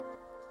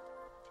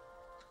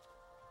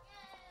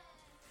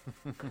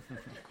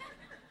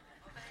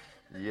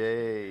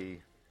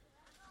Yay.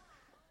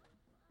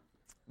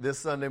 This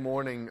Sunday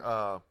morning,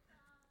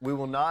 we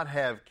will not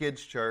have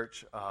kids'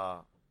 church.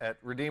 At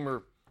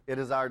Redeemer, it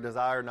is our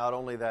desire not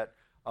only that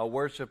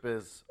worship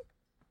is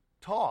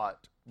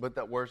taught, but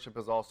that worship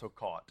is also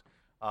caught.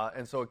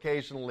 And so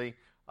occasionally,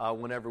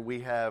 whenever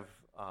we have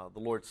the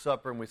Lord's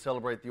Supper and we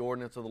celebrate the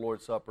ordinance of the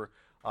Lord's Supper,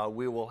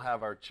 we will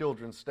have our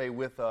children stay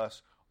with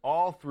us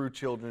all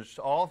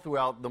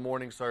throughout the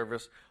morning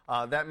service.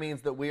 That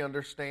means that we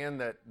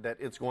understand that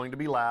it's going to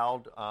be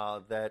loud,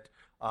 that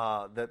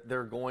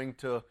they're going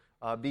to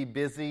be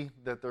busy,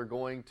 that they're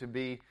going to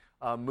be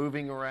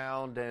moving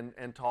around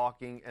and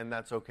talking, and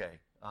that's okay,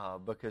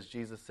 because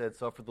Jesus said,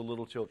 "Suffer the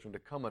little children to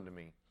come unto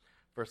me,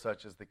 for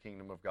such is the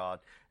kingdom of God."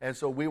 And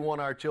so we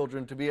want our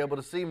children to be able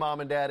to see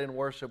mom and dad in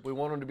worship. We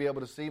want them to be able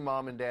to see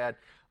mom and dad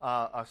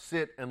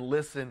sit and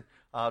listen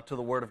to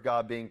the Word of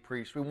God being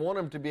preached. We want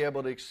them to be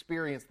able to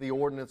experience the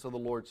ordinance of the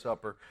Lord's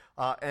Supper.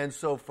 And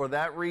so for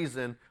that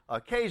reason,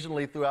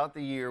 occasionally throughout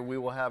the year, we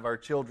will have our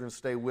children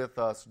stay with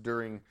us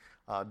during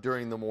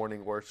the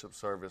morning worship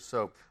service.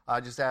 So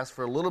I just ask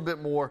for a little bit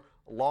more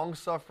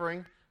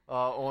long-suffering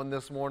on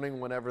this morning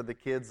whenever the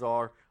kids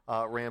are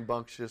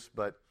rambunctious,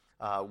 but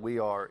we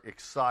are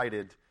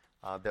excited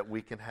that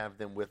we can have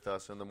them with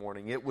us in the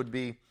morning.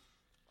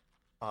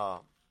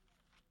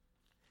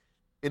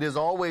 It is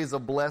always a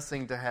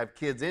blessing to have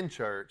kids in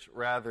church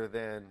rather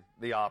than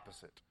the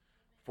opposite.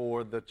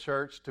 For the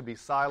church to be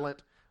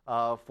silent,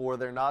 for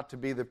there not to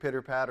be the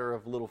pitter-patter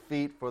of little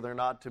feet, for there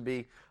not to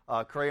be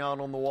crayon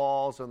on the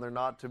walls, and there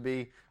not to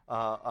be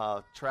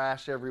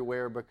trash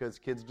everywhere because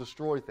kids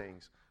destroy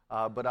things.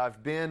 But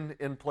I've been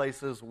in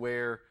places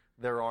where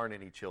there aren't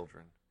any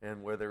children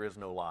and where there is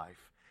no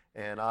life.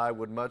 And I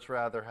would much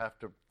rather have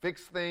to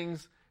fix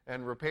things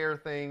and repair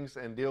things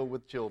and deal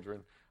with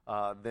children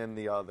than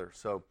the other.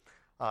 So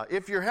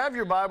if you have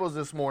your Bibles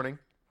this morning,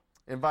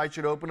 I invite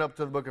you to open up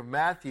to the book of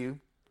Matthew,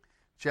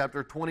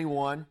 chapter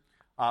 21. It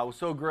was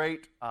so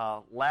great.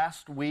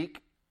 Last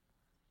week,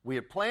 we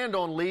had planned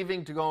on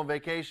leaving to go on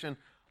vacation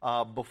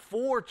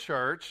before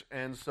church,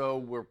 and so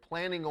we're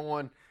planning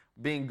on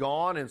being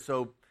gone, and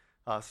so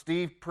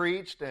Steve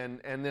preached,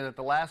 and then at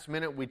the last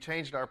minute, we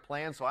changed our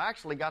plan, so I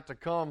actually got to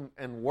come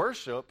and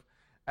worship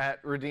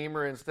at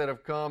Redeemer instead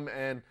of come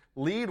and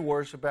lead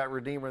worship at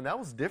Redeemer, and that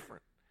was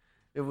different.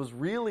 It was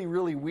really,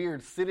 really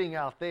weird sitting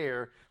out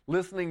there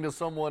listening to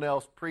someone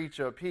else preach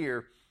up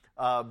here,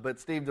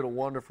 but Steve did a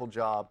wonderful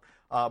job.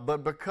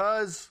 But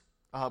because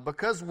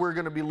we're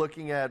going to be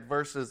looking at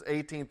verses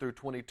 18 through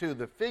 22,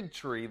 the fig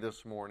tree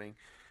this morning,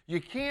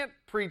 you can't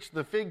preach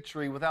the fig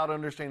tree without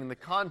understanding the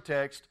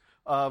context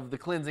of the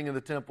cleansing of the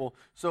temple.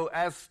 So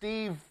as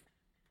Steve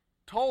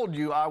told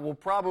you, I will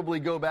probably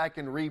go back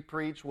and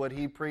re-preach what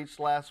he preached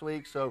last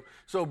week. So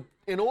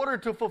in order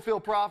to fulfill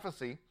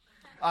prophecy,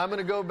 I'm going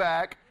to go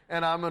back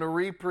and I'm going to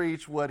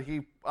re-preach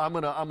I'm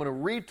going to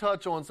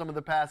retouch on some of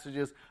the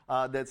passages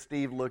that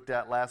Steve looked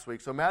at last week.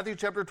 So Matthew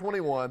chapter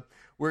 21,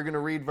 we're going to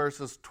read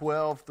verses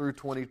 12 through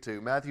 22.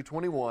 Matthew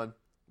 21,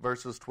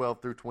 verses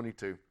 12 through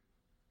 22.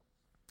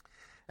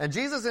 "And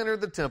Jesus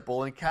entered the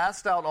temple and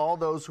cast out all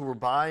those who were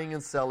buying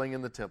and selling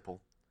in the temple,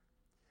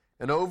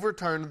 and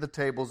overturned the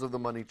tables of the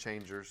money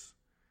changers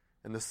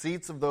and the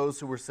seats of those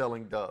who were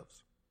selling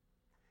doves.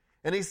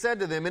 And he said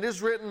to them, 'It is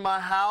written,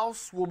 my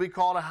house will be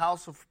called a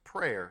house of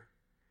prayer,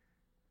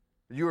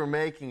 but you are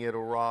making it a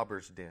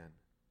robber's den.'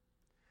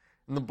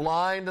 And the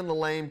blind and the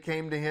lame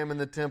came to him in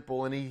the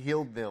temple, and he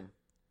healed them.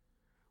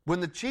 When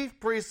the chief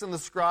priests and the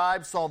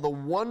scribes saw the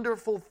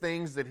wonderful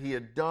things that he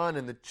had done,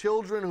 and the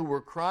children who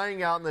were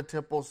crying out in the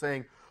temple,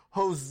 saying,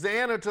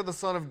 'Hosanna to the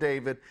Son of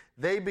David,'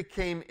 they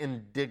became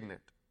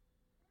indignant.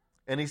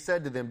 And he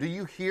said to them, 'Do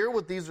you hear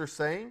what these are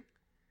saying?'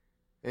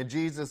 And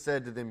Jesus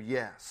said to them,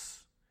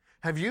 'Yes.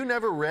 Have you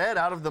never read,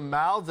 out of the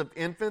mouths of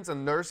infants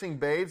and nursing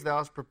babes thou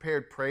hast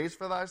prepared praise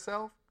for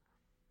thyself?'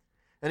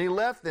 And he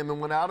left them and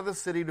went out of the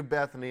city to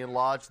Bethany and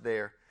lodged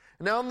there.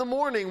 And now in the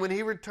morning, when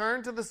he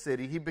returned to the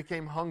city, he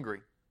became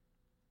hungry.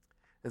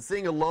 And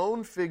seeing a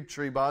lone fig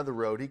tree by the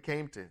road, he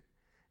came to it,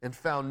 and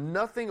found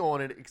nothing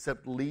on it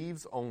except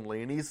leaves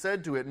only. And he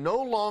said to it,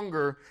 'No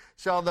longer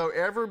shall there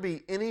ever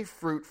be any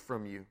fruit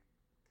from you.'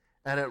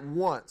 And at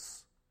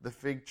once the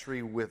fig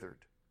tree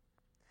withered.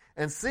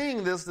 And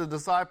seeing this, the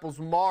disciples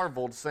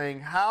marveled, saying,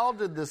 'How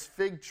did this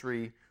fig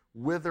tree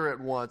wither at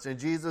once?' And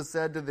Jesus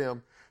said to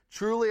them,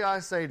 'Truly I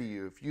say to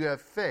you, if you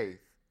have faith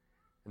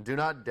and do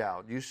not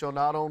doubt, you shall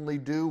not only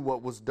do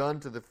what was done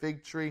to the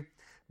fig tree,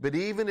 but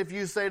even if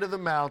you say to the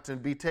mountain,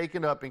 be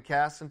taken up and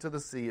cast into the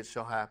sea, it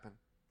shall happen.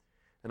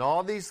 And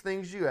all these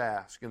things you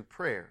ask in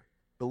prayer,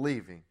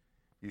 believing,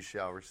 you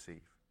shall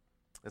receive.'"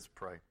 Let's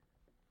pray.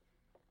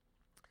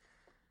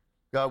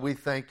 God, we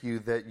thank you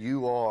that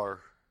you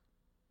are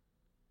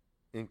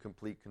in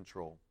complete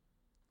control.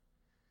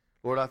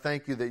 Lord, I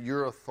thank you that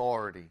your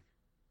authority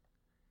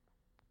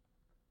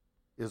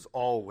is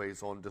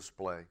always on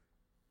display.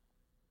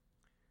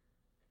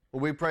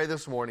 Well, we pray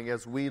this morning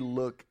as we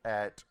look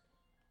at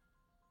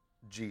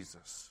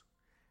Jesus,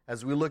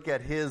 as we look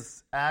at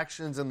his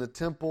actions in the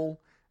temple,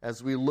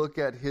 as we look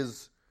at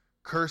his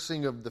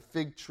cursing of the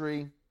fig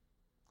tree,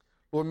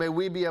 Lord, may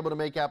we be able to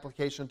make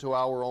application to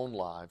our own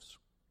lives.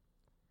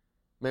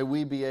 May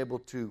we be able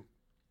to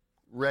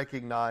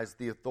recognize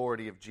the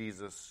authority of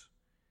Jesus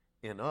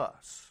in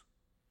us.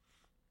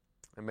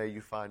 And may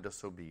you find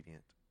us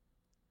obedient.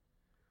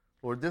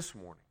 Lord, this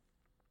morning,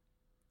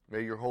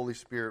 may your Holy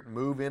Spirit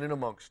move in and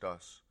amongst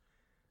us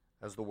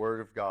as the Word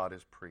of God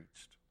is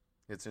preached.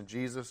 It's in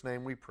Jesus'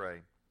 name we pray.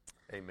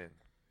 Amen.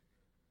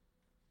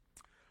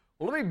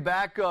 Well, let me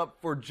back up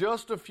for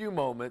just a few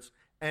moments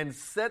and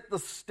set the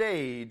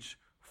stage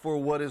for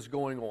what is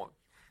going on.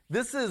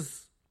 This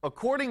is,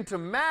 according to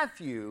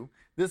Matthew,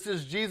 this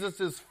is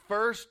Jesus'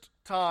 first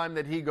time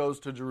that he goes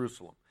to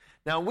Jerusalem.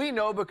 Now, we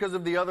know because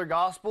of the other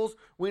Gospels,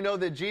 we know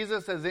that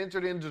Jesus has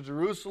entered into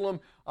Jerusalem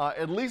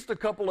at least a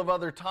couple of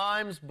other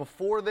times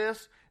before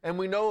this, and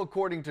we know,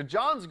 according to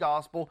John's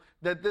Gospel,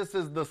 that this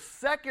is the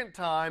second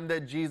time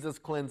that Jesus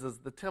cleanses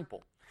the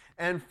temple.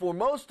 And for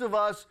most of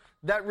us,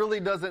 that really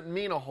doesn't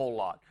mean a whole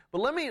lot.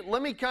 But let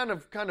me kind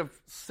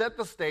of set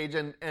the stage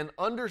and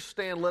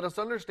understand, let us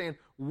understand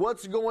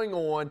what's going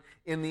on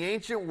in the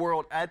ancient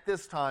world at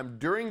this time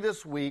during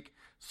this week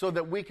so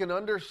that we can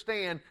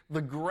understand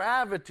the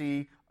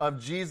gravity of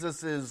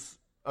Jesus's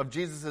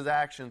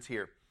actions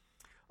here.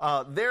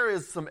 There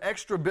is some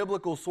extra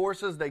biblical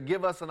sources that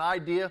give us an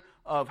idea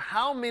of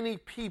how many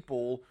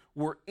people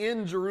were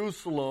in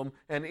Jerusalem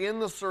and in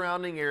the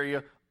surrounding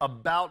area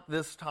about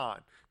this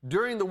time.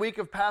 During the week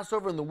of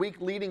Passover and the week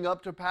leading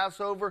up to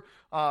Passover,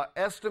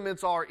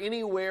 estimates are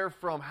anywhere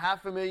from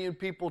 500,000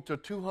 people to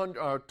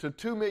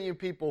 2 million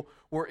people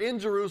were in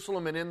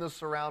Jerusalem and in the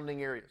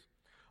surrounding areas.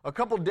 A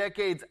couple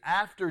decades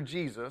after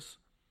Jesus,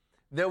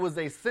 there was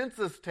a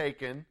census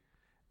taken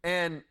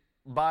and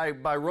by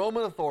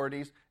Roman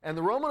authorities, and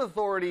the Roman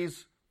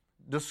authorities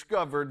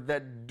discovered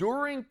that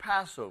during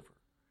Passover,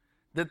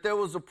 that there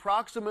was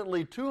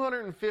approximately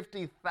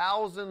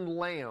 250,000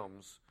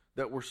 lambs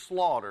that were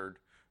slaughtered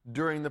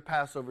during the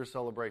Passover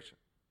celebration.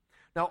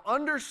 Now,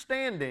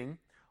 understanding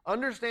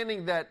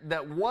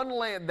that one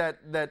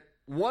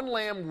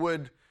lamb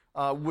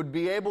would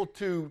be able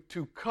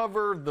to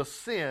cover the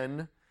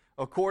sin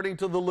according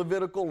to the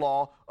Levitical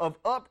law of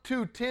up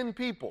to 10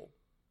 people,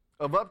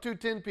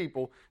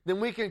 then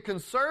we can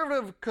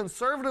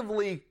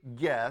conservatively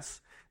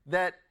guess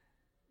that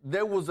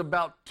there was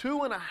about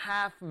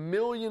 2.5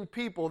 million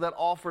people that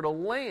offered a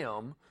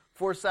lamb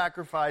for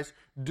sacrifice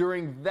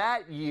during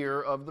that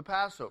year of the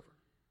Passover.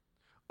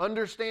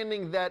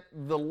 Understanding that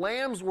the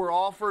lambs were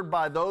offered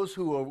by those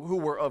who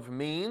were of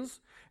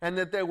means, and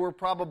that there were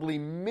probably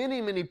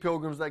many, many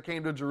pilgrims that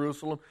came to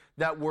Jerusalem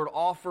that were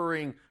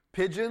offering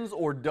pigeons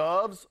or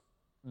doves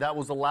that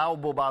was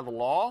allowable by the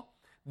law,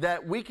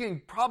 that we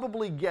can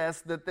probably guess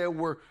that there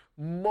were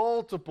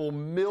multiple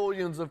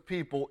millions of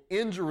people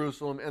in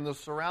Jerusalem and the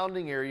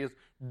surrounding areas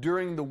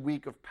during the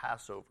week of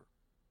Passover.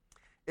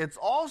 It's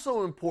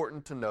also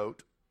important to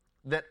note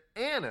that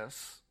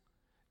Annas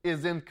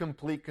is in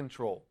complete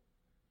control.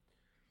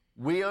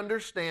 We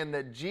understand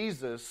that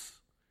Jesus,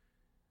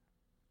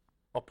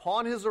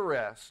 upon his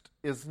arrest,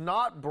 is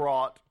not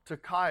brought to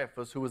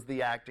Caiaphas, who was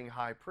the acting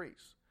high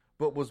priest,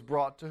 but was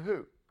brought to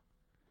who?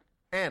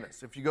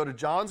 Annas. If you go to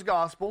John's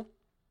Gospel,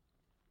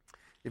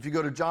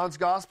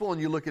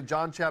 and you look at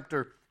John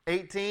chapter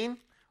 18,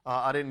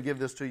 I didn't give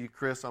this to you,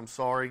 Chris, I'm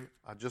sorry.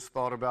 I just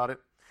thought about it.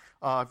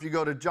 If you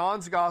go to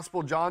John's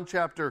Gospel, John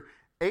chapter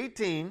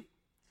 18,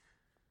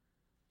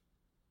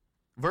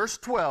 verse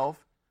 12,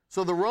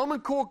 so the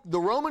Roman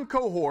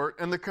cohort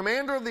and the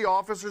commander of the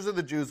officers of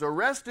the Jews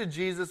arrested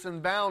Jesus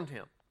and bound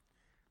him.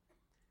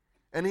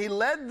 And he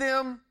led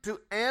them to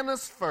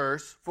Annas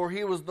first, for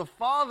he was the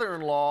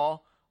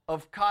father-in-law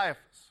of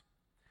Caiaphas.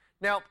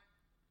 Now,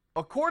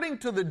 according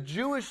to the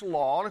Jewish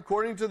law and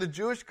according to the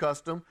Jewish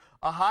custom,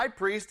 a high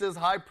priest is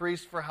high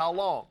priest for how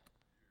long?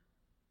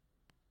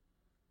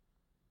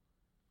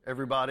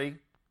 Everybody?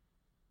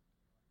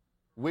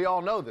 We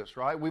all know this,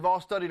 right? We've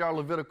all studied our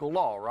Levitical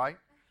law, right?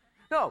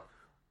 No.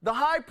 The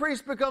high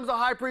priest becomes a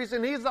high priest,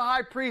 and he's the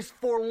high priest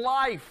for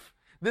life.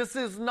 This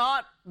is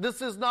not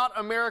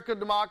American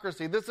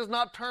democracy. This is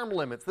not term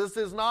limits. This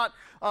is not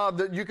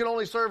that you can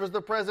only serve as the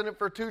president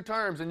for 2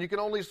 terms, and you can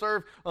only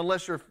serve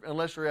unless you're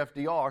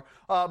FDR.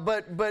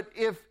 But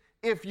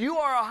if you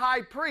are a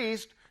high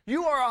priest,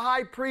 you are a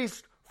high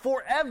priest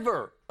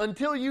forever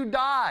until you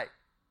die.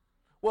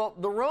 Well,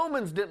 the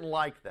Romans didn't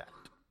like that.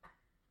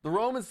 The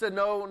Romans said,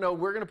 no,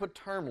 we're going to put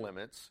term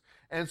limits.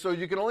 And so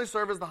you can only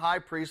serve as the high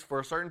priest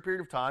for a certain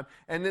period of time,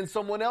 and then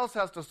someone else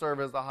has to serve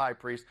as the high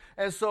priest.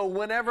 And so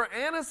whenever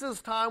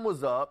Annas' time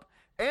was up,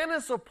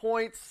 Annas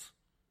appoints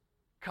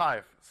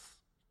Caiaphas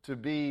to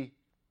be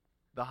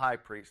the high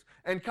priest.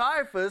 And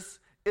Caiaphas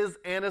is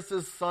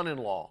Annas'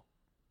 son-in-law.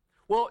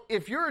 Well,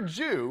 if you're a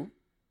Jew,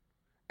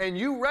 and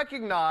you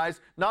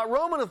recognize, not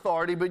Roman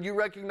authority, but you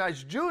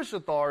recognize Jewish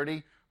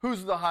authority,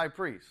 who's the high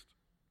priest?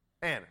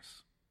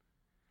 Annas.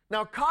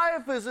 Now,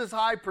 Caiaphas is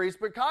high priest,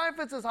 but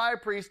Caiaphas is high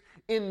priest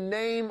in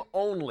name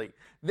only.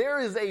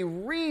 There is a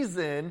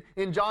reason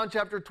in John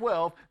chapter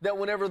 12 that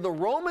whenever the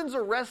Romans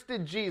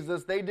arrested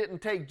Jesus, they didn't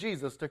take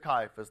Jesus to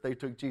Caiaphas. They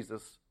took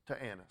Jesus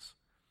to Annas.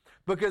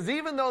 Because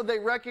even though they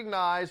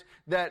recognize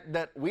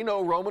that we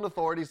know Roman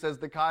authority says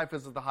that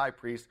Caiaphas is the high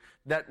priest,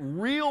 that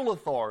real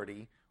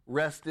authority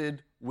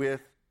rested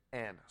with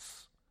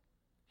Annas.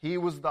 He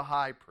was the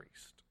high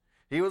priest.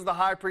 He was the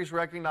high priest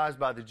recognized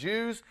by the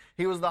Jews.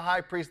 He was the high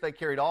priest that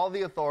carried all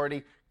the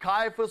authority.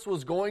 Caiaphas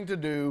was going to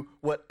do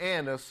what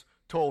Annas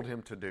told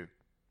him to do.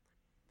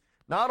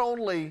 Not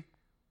only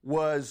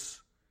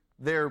was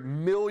there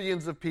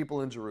millions of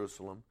people in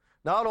Jerusalem,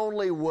 not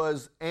only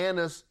was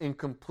Annas in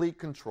complete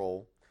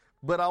control,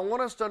 but I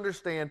want us to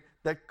understand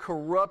that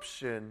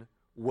corruption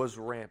was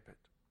rampant.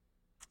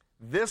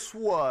 This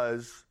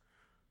was,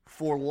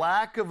 for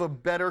lack of a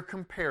better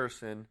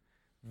comparison,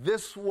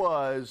 this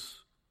was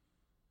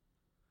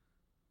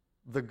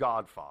the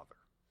Godfather.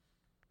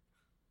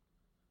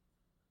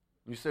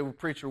 You say, well,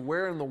 preacher,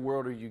 where in the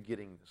world are you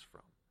getting this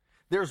from?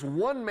 There's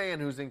one man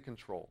who's in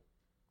control,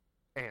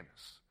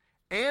 Annas.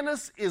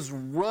 Annas is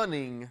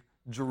running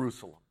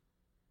Jerusalem.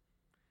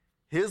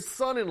 His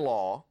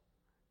son-in-law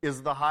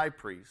is the high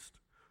priest.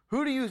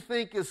 Who do you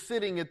think is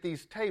sitting at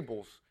these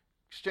tables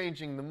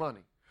exchanging the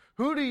money?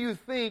 Who do you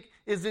think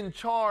is in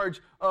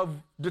charge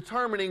of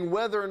determining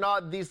whether or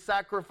not these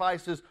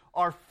sacrifices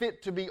are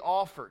fit to be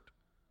offered?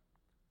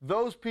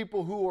 Those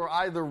people who are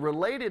either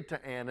related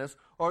to Annas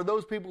or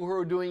those people who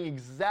are doing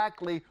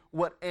exactly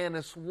what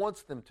Annas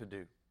wants them to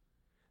do.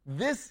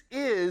 This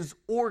is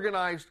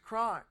organized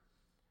crime.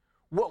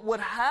 What would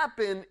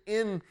happen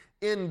in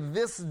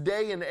this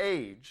day and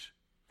age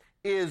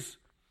is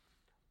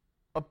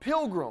a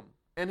pilgrim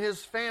and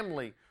his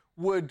family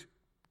would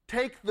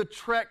take the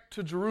trek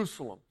to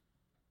Jerusalem.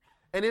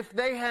 And if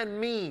they had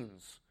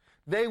means,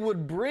 they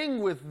would bring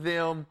with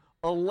them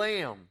a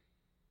lamb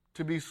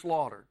to be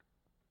slaughtered.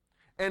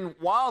 And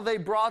while they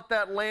brought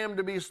that lamb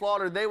to be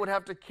slaughtered, they would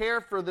have to care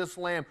for this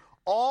lamb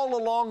all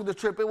along the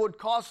trip. It would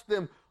cost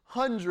them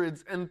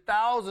hundreds and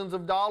thousands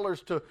of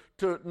dollars to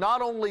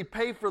not only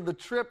pay for the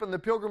trip and the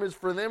pilgrimage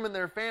for them and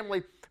their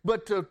family,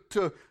 but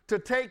to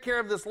take care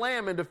of this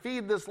lamb and to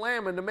feed this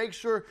lamb and to make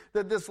sure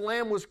that this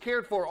lamb was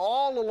cared for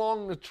all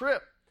along the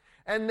trip.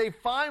 And they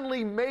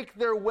finally make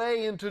their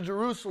way into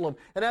Jerusalem.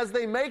 And as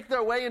they make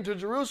their way into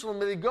Jerusalem,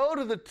 they go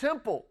to the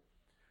temple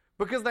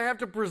because they have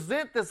to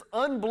present this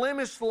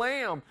unblemished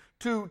lamb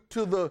to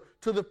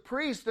the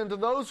priest and to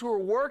those who are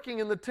working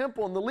in the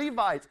temple and the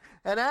Levites.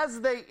 And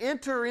as they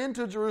enter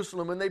into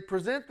Jerusalem and they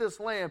present this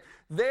lamb,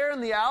 there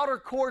in the outer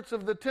courts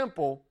of the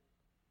temple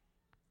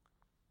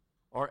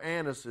are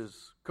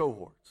Annas'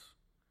 cohorts.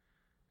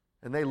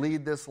 And they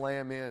lead this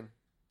lamb in.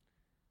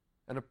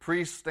 And a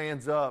priest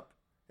stands up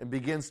and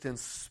begins to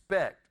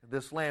inspect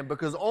this lamb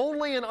because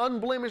only an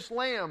unblemished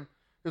lamb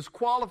is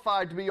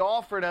qualified to be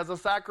offered as a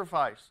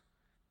sacrifice.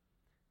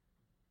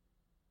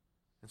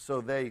 And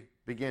so they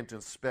begin to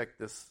inspect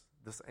this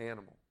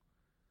animal.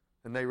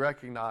 And they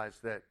recognize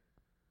that,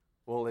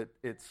 well,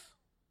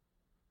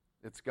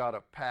 it's got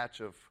a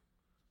patch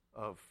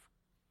of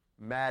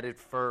matted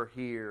fur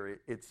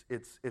here.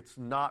 It's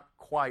not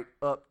quite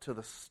up to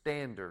the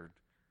standard.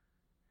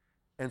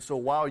 And so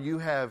while you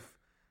have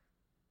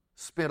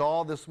spent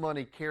all this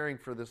money caring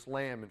for this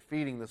lamb and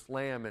feeding this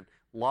lamb and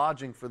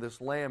lodging for this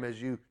lamb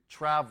as you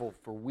travel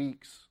for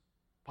weeks,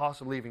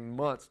 possibly even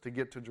months to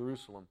get to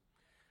Jerusalem,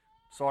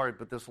 sorry,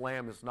 but this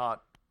lamb is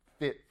not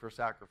fit for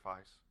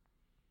sacrifice.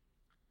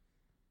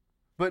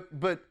 But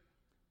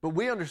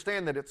we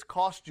understand that it's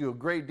cost you a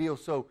great deal,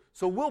 so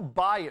we'll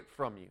buy it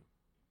from you.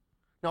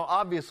 Now,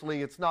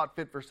 obviously, it's not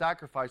fit for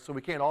sacrifice, so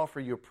we can't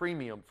offer you a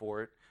premium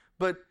for it,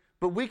 but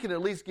we can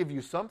at least give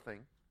you something.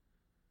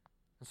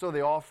 And so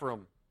they offer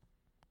him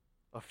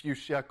a few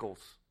shekels.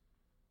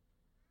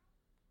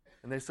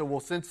 And they said, well,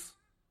 since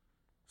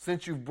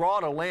you've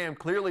brought a lamb,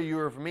 clearly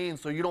you're of means,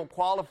 so you don't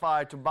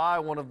qualify to buy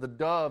one of the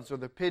doves or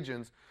the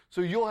pigeons,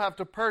 so you'll have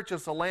to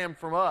purchase a lamb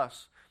from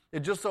us.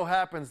 It just so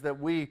happens that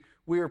we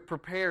are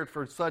prepared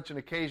for such an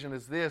occasion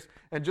as this.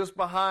 And just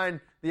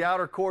behind the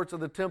outer courts of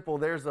the temple,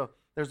 there's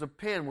a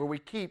pen where we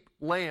keep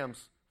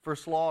lambs for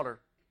slaughter.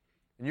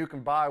 And you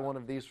can buy one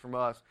of these from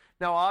us.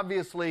 Now,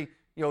 obviously,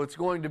 it's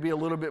going to be a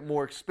little bit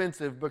more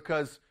expensive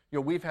because,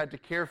 we've had to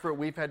care for it.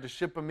 We've had to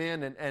ship them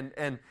in,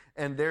 and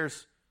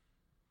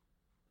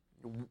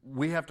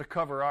we have to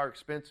cover our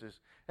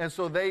expenses. And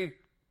so they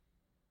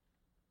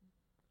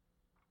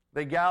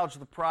gouge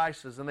the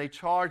prices, and they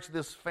charge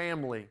this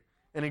family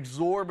an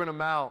exorbitant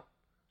amount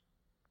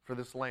for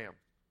this lamb.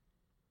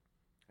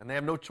 And they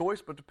have no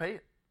choice but to pay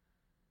it.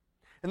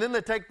 And then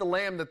they take the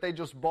lamb that they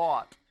just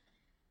bought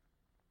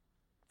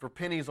for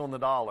pennies on the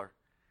dollar,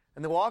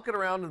 and they walk it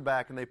around in the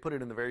back, and they put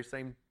it in the very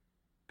same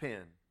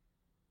pen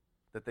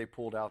that they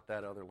pulled out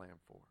that other lamb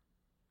for.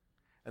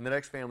 And the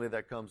next family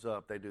that comes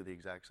up, they do the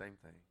exact same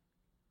thing.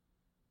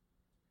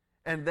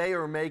 And they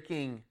are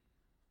making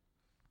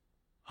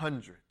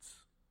hundreds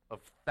of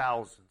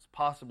thousands,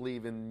 possibly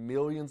even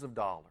millions of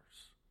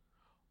dollars,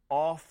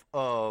 off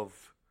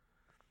of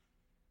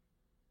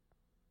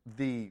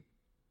the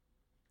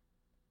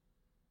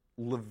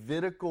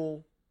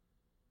Levitical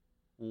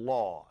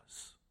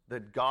laws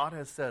that God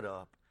has set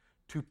up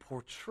to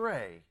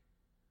portray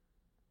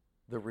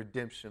the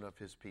redemption of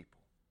his people.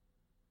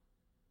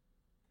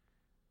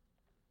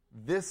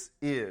 This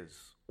is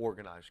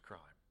organized crime.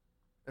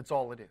 That's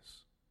all it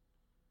is.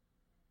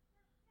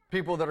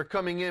 People that are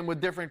coming in with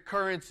different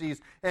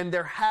currencies and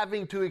they're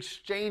having to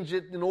exchange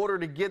it in order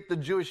to get the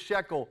Jewish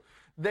shekel.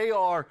 They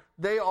are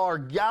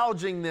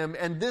gouging them,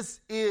 and this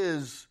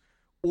is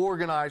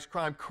organized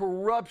crime.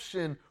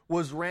 Corruption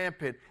was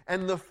rampant.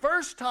 And the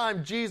first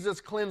time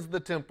Jesus cleansed the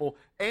temple,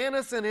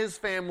 Annas and his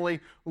family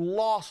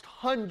lost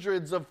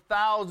hundreds of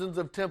thousands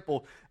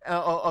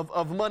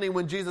of money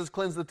when Jesus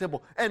cleansed the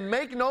temple. And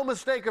make no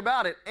mistake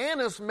about it,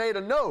 Annas made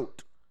a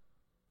note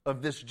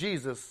of this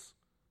Jesus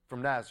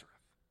from Nazareth.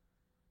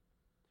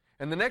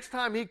 And the next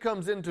time he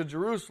comes into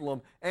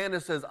Jerusalem,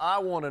 Annas says, I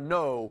want to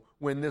know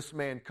when this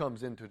man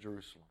comes into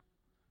Jerusalem.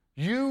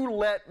 You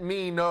let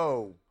me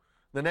know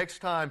the next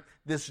time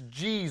this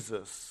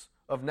Jesus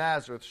of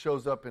Nazareth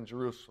shows up in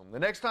Jerusalem. The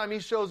next time he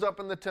shows up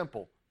in the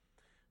temple,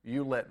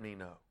 you let me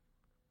know.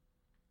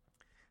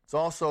 It's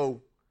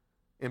also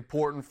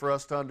important for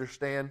us to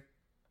understand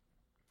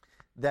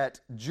that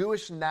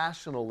Jewish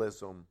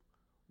nationalism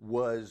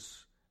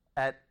was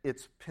at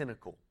its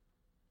pinnacle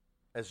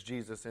as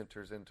Jesus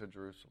enters into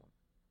Jerusalem.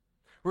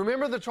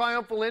 Remember the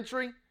triumphal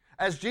entry?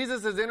 As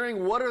Jesus is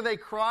entering, what are they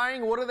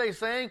crying? What are they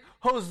saying?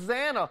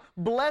 Hosanna!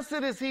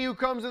 Blessed is he who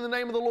comes in the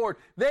name of the Lord.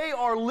 They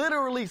are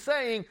literally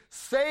saying,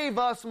 save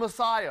us,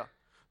 Messiah.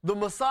 The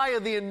Messiah,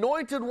 the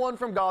anointed one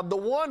from God, the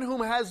one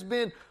whom has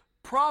been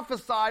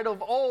prophesied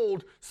of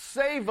old,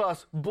 save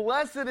us.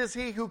 Blessed is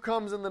he who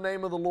comes in the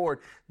name of the Lord.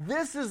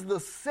 This is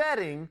the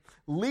setting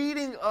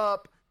leading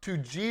up to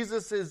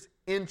Jesus'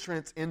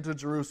 entrance into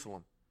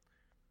Jerusalem.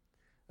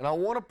 And I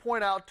want to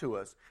point out to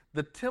us,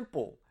 the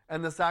temple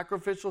and the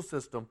sacrificial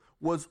system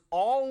was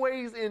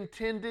always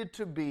intended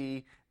to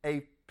be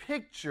a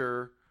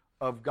picture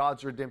of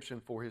God's redemption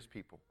for his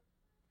people.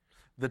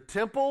 The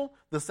temple,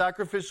 the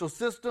sacrificial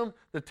system,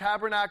 the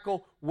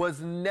tabernacle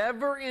was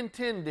never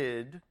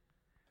intended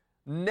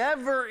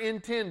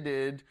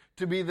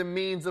to be the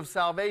means of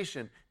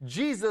salvation.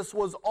 Jesus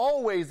was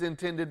always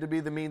intended to be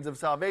the means of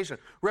salvation.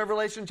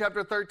 Revelation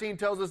chapter 13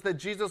 tells us that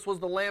Jesus was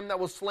the lamb that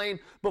was slain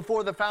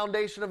before the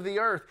foundation of the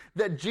earth,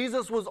 that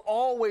Jesus was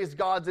always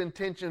God's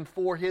intention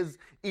for his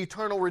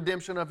eternal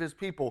redemption of his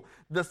people.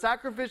 The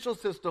sacrificial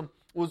system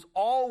was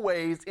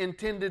always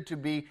intended to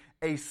be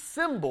a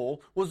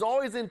symbol, was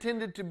always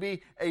intended to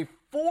be a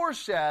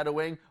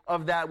foreshadowing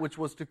of that which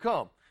was to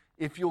come.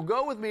 If you'll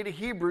go with me to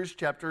Hebrews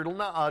chapter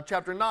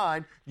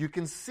 9, you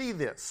can see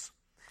this.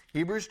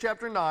 Hebrews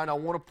chapter 9, I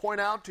want to point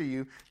out to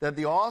you that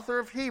the author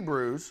of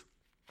Hebrews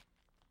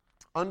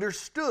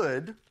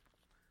understood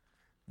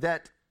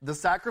that the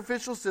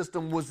sacrificial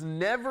system was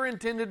never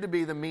intended to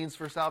be the means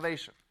for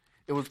salvation.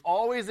 It was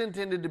always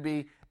intended to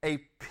be a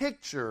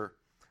picture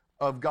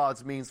of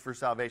God's means for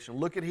salvation.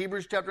 Look at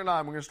Hebrews chapter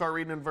 9. We're going to start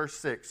reading in verse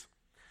 6.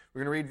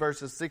 We're going to read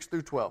verses 6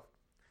 through 12.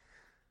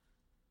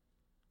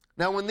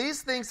 Now, when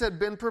these things had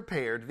been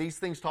prepared, these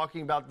things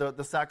talking about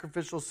the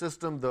sacrificial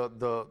system,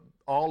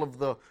 all of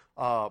the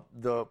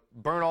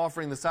burnt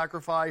offering, the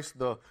sacrifice,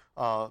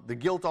 the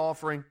guilt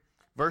offering.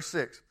 Verse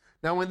 6.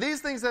 Now, when these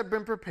things have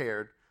been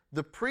prepared,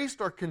 the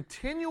priests are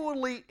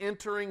continually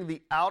entering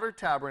the outer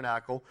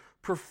tabernacle,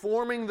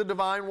 performing the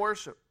divine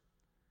worship.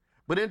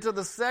 But into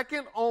the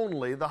second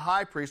only, the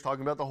high priest,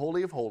 talking about the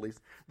Holy of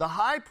Holies, the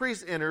high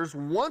priest enters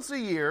once a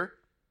year,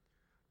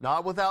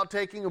 not without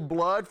taking of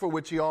blood, for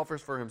which he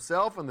offers for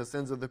himself and the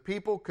sins of the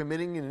people,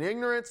 committing in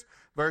ignorance.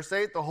 Verse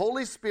 8, the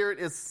Holy Spirit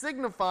is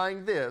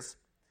signifying this,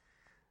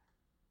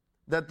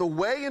 that the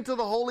way into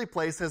the holy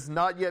place has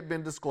not yet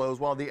been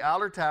disclosed, while the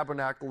outer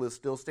tabernacle is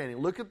still standing.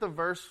 Look at the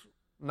verse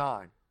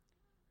 9.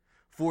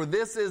 For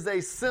this is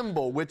a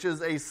symbol, which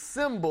is a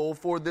symbol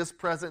for this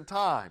present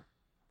time.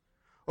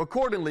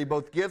 Accordingly,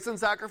 both gifts and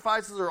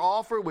sacrifices are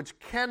offered, which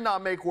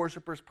cannot make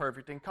worshipers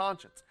perfect in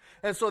conscience.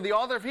 And so the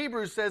author of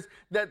Hebrews says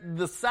that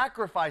the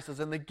sacrifices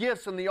and the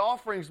gifts and the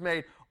offerings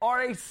made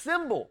are a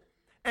symbol.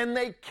 And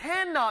they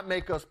cannot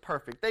make us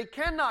perfect. They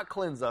cannot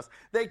cleanse us.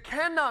 They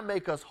cannot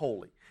make us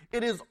holy.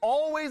 It is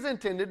always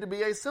intended to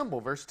be a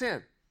symbol. Verse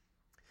 10.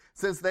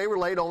 Since they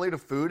relate only to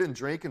food and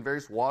drink and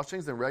various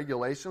washings and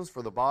regulations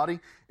for the body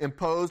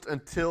imposed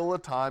until a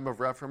time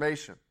of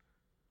reformation.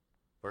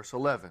 Verse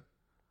 11.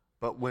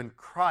 But when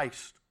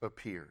Christ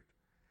appeared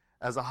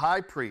as a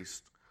high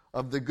priest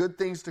of the good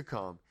things to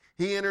come,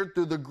 he entered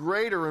through the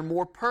greater and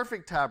more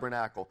perfect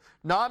tabernacle,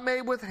 not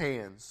made with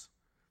hands,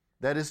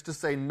 that is to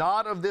say,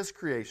 not of this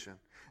creation,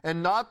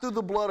 and not through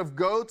the blood of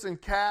goats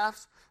and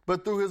calves,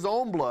 but through his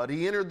own blood.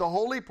 He entered the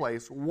holy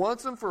place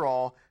once and for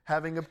all,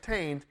 having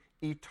obtained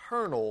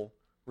eternal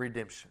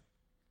redemption.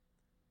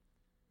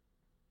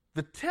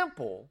 The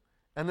temple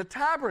and the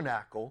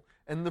tabernacle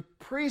and the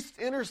priest's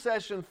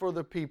intercession for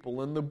the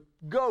people and the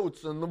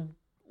goats and the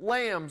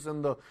lambs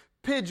and the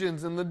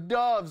pigeons and the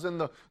doves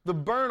and the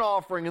burnt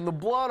offering and the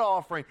blood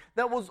offering.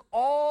 That was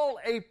all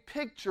a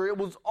picture. It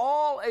was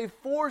all a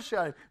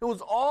foreshadowing. It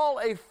was all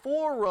a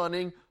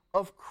forerunning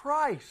of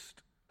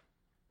Christ.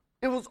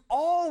 It was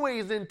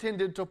always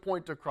intended to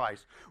point to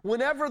Christ.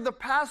 Whenever the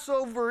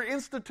Passover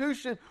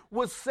institution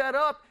was set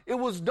up, it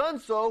was done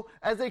so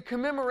as a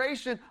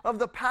commemoration of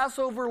the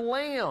Passover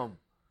lamb.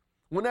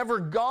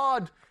 Whenever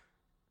God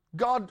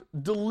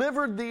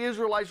delivered the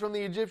Israelites from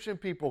the Egyptian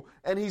people,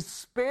 and He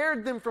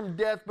spared them from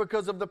death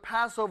because of the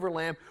Passover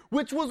lamb,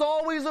 which was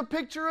always a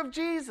picture of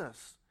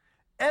Jesus.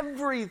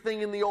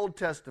 Everything in the Old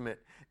Testament,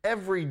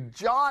 every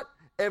jot,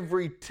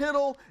 every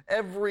tittle,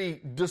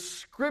 every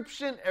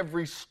description,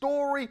 every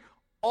story,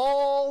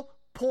 all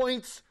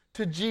points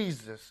to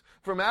Jesus.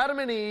 From Adam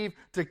and Eve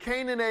to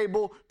Cain and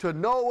Abel to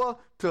Noah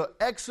to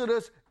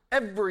Exodus,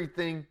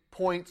 everything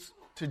points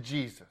to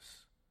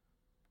Jesus.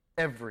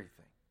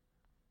 Everything.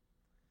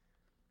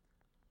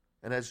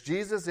 And as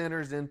Jesus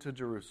enters into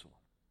Jerusalem,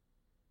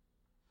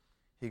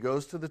 He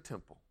goes to the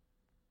temple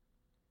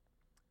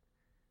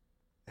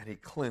and He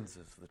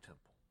cleanses the temple.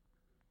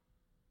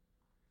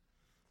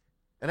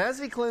 And as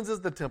He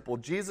cleanses the temple,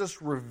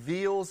 Jesus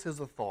reveals His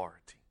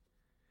authority.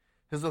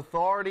 His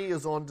authority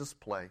is on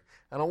display.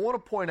 And I want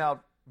to point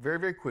out very,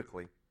 very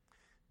quickly,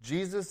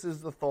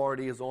 Jesus'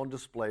 authority is on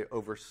display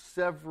over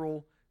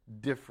several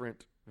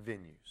different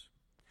venues.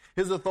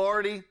 His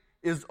authority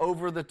is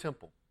over the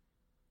temple.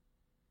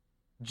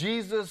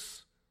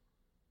 Jesus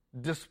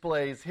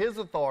displays His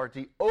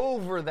authority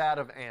over that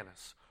of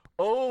Annas,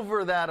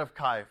 over that of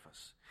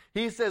Caiaphas.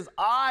 He says,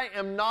 I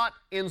am not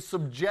in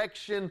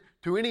subjection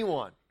to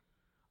anyone.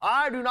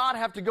 I do not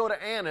have to go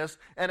to Annas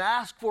and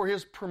ask for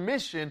his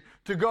permission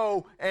to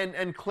go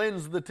and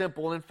cleanse the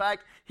temple. In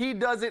fact, he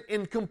does it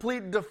in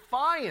complete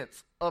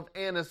defiance of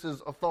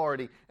Annas'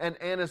 authority and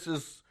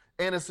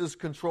Annas'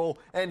 control.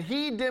 And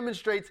he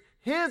demonstrates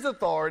his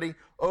authority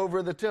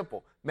over the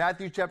temple.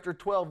 Matthew chapter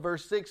 12,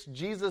 verse 6,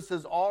 Jesus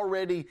has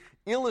already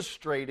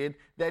illustrated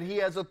that he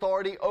has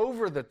authority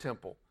over the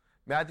temple.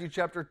 Matthew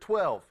chapter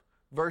 12,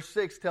 verse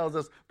 6 tells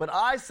us, but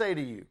I say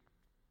to you,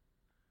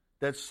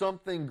 that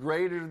something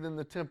greater than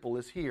the temple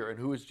is here. And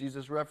who is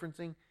Jesus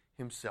referencing?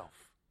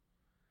 Himself.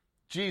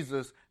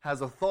 Jesus has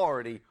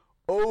authority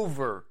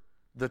over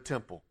the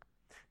temple.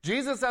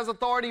 Jesus has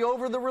authority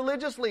over the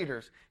religious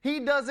leaders. He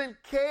doesn't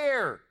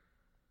care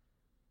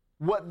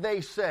what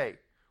they say.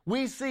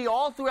 We see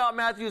all throughout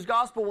Matthew's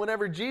gospel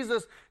whenever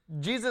Jesus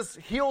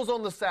heals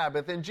on the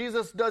Sabbath and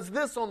Jesus does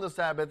this on the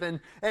Sabbath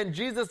and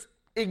Jesus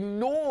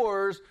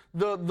ignores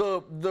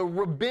the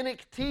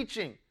rabbinic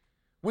teaching.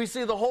 We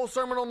see the whole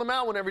Sermon on the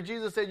Mount whenever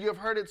Jesus said, you have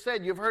heard it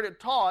said, you have heard it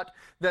taught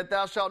that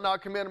thou shalt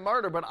not commit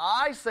murder. But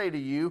I say to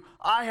you,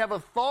 I have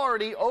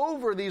authority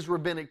over these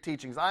rabbinic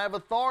teachings. I have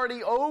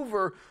authority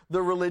over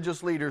the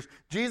religious leaders.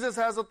 Jesus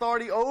has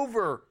authority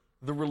over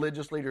the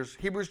religious leaders.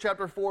 Hebrews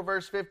chapter 4,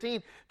 verse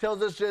 15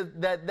 tells us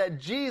that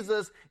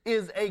Jesus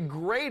is a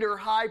greater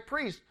high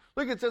priest.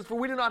 Look, it says, for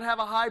we do not have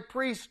a high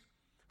priest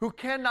who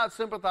cannot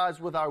sympathize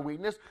with our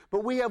weakness,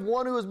 but we have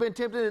one who has been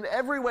tempted in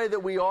every way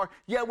that we are,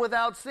 yet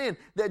without sin.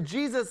 That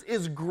Jesus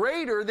is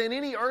greater than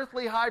any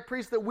earthly high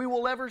priest that we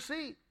will ever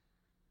see.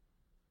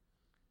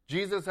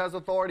 Jesus has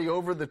authority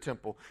over the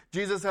temple.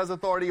 Jesus has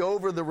authority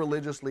over the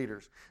religious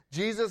leaders.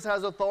 Jesus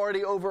has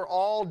authority over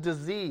all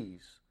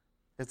disease.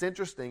 It's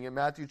interesting, in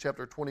Matthew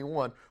chapter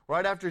 21,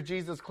 right after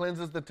Jesus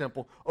cleanses the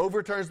temple,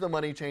 overturns the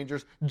money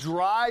changers,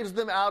 drives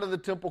them out of the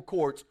temple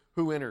courts,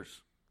 who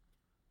enters?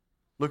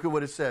 Look at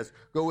what it says.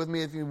 Go with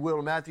me, if you will,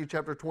 to Matthew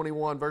chapter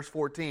 21, verse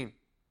 14.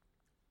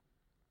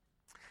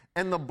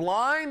 And the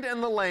blind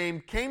and the lame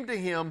came to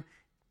him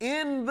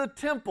in the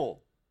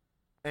temple,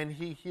 and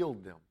he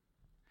healed them.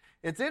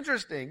 It's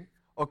interesting,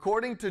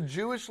 according to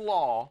Jewish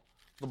law,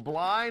 the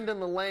blind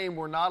and the lame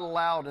were not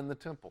allowed in the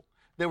temple.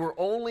 They were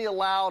only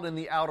allowed in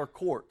the outer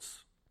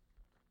courts.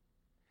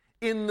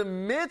 In the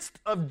midst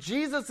of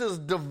Jesus'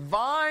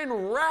 divine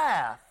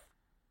wrath,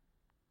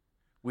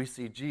 we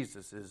see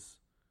Jesus'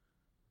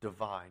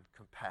 divine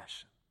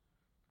compassion.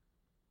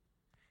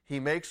 He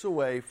makes a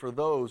way for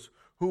those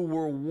who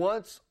were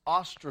once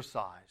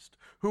ostracized,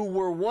 who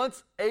were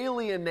once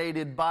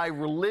alienated by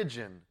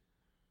religion,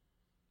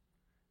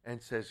 and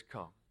says,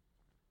 come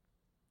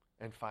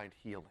and find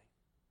healing,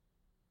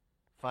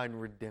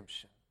 find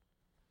redemption,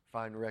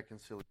 find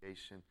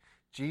reconciliation.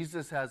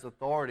 Jesus has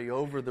authority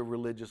over the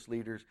religious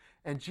leaders,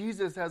 and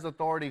Jesus has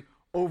authority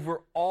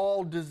over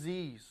all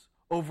disease,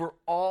 over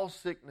all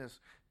sickness.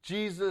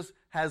 Jesus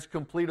has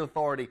complete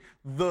authority.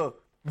 The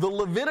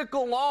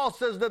Levitical law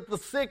says that the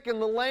sick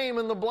and the lame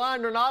and the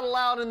blind are not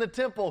allowed in the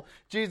temple.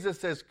 Jesus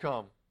says,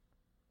 come.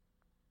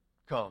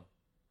 Come.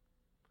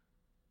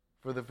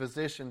 For the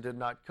physician did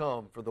not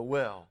come for the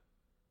well,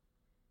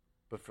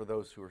 but for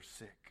those who are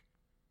sick.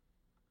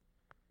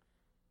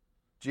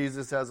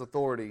 Jesus has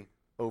authority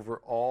over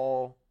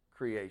all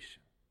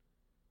creation.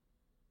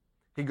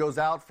 He goes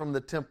out from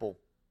the temple.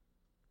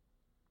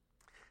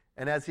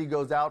 And as he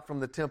goes out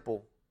from the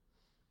temple,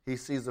 he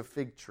sees a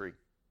fig tree.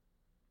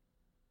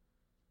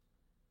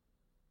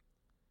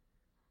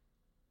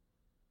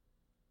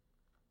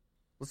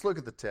 Let's look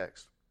at the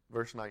text,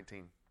 verse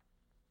 19.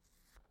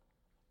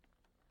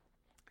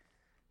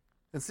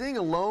 And seeing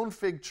a lone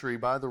fig tree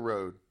by the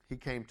road, he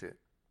came to it.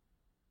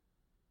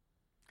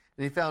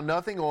 And he found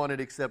nothing on it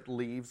except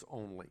leaves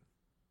only.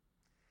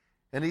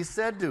 And he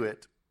said to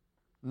it,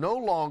 no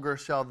longer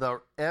shall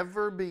there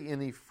ever be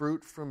any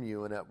fruit from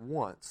you. And at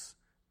once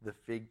the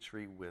fig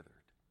tree withered.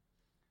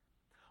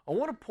 I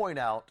want to point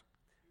out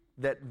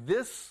that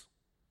this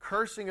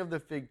cursing of the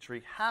fig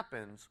tree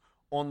happens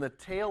on the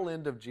tail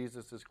end of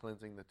Jesus'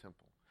 cleansing the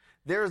temple.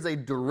 There is a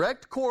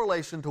direct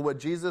correlation to what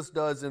Jesus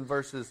does in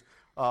verses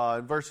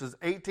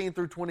 18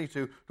 through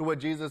 22 to what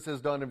Jesus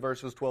has done in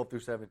verses 12 through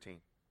 17.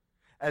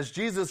 As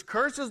Jesus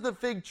curses the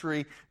fig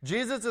tree,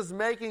 Jesus is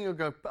making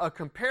a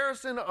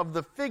comparison of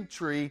the fig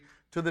tree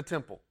to the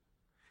temple.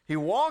 He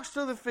walks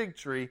to the fig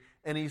tree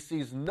and he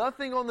sees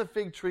nothing on the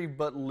fig tree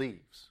but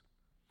leaves.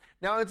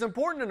 Now, it's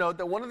important to note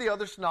that one of the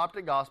other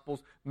synoptic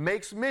gospels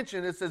makes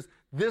mention, it says,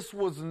 this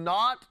was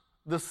not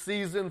the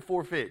season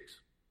for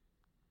figs.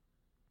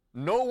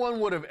 No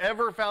one would have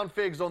ever found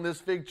figs on this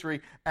fig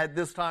tree at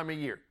this time of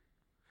year.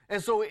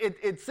 And so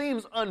it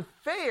seems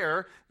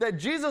unfair that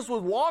Jesus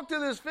would walk to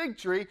this fig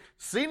tree,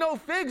 see no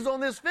figs on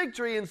this fig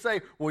tree, and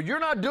say, well, you're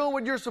not doing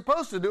what you're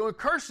supposed to do, and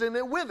curse it and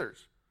it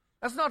withers.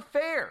 That's not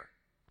fair.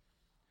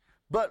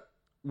 But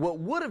what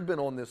would have been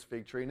on this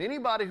fig tree, and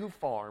anybody who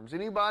farms,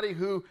 anybody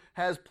who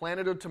has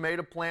planted a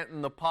tomato plant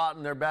in the pot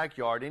in their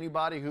backyard,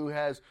 anybody who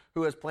has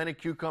planted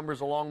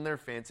cucumbers along their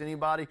fence,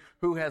 anybody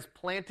who has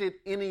planted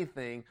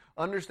anything,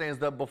 understands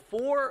that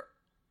before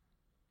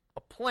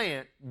a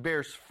plant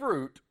bears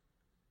fruit,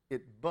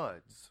 it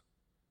buds.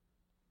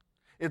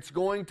 It's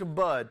going to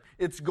bud.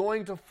 It's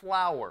going to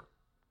flower.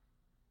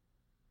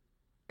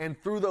 And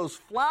through those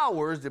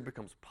flowers, it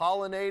becomes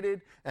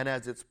pollinated. And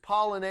as it's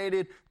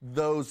pollinated,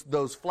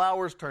 those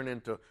flowers turn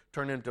into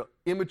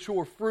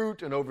immature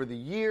fruit. And over the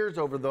years,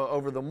 over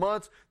the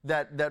months,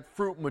 that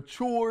fruit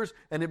matures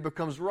and it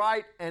becomes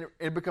ripe. And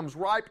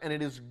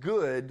it is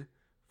good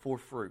for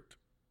fruit.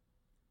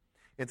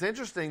 It's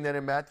interesting that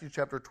in Matthew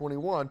chapter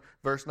 21,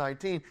 verse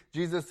 19,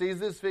 Jesus sees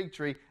this fig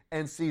tree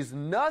and sees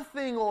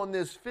nothing on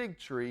this fig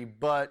tree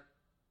but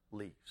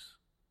leaves.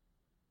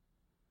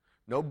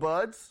 No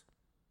buds,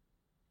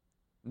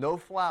 no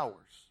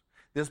flowers.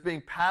 This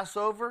being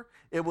Passover,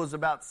 it was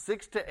about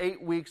 6 to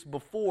 8 weeks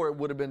before it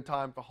would have been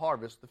time to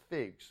harvest the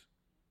figs.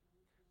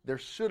 There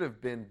should have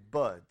been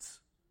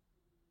buds,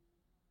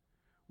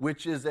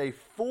 which is a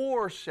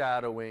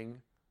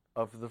foreshadowing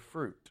of the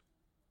fruit.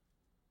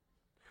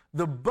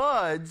 The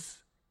buds,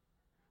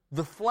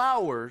 the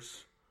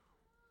flowers,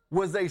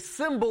 was a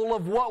symbol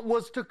of what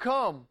was to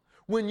come.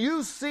 When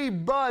you see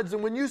buds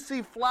and when you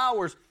see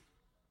flowers,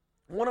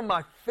 one of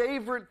my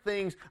favorite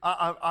things,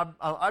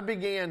 I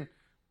began,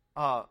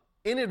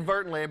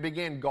 inadvertently, I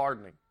began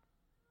gardening.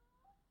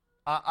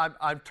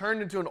 I've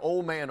turned into an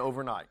old man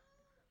overnight.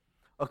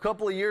 A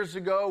couple of years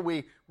ago,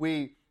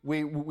 we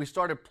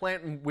started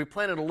planting, we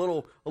planted a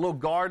little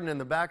garden in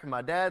the back of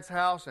my dad's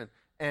house,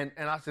 and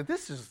I said,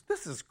 this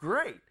is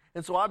great.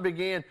 And so I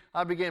began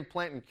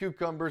planting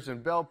cucumbers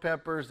and bell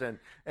peppers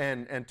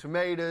and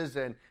tomatoes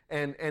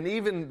and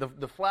even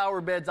the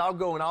flower beds. I'll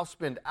go and I'll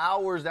spend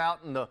hours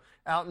out in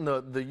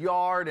the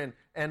yard,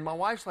 and my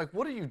wife's like,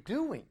 "What are you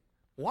doing?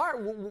 Why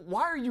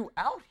are you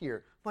out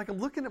here?" I'm like, I'm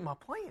looking at my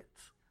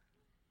plants.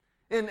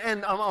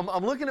 And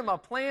I'm looking at my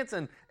plants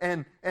and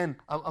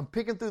I'm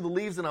picking through the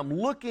leaves and I'm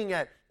looking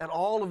at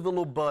all of the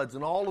little buds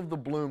and all of the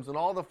blooms and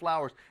all the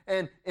flowers.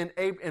 And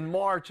in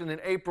March and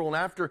in April and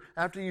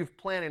after you've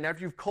planted and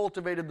after you've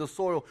cultivated the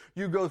soil,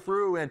 you go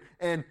through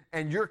and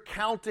you're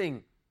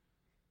counting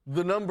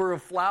the number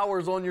of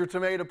flowers on your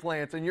tomato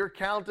plants, and you're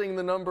counting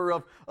the number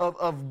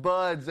of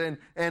buds, and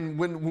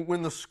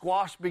when the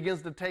squash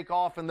begins to take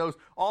off, and those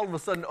all of a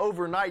sudden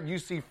overnight you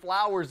see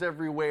flowers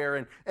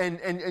everywhere,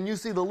 and you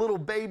see the little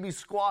baby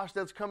squash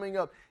that's coming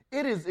up.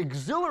 It is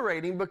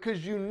exhilarating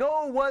because you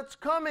know what's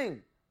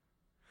coming.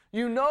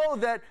 You know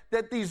that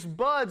these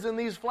buds and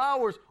these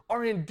flowers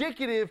are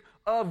indicative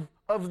of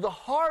the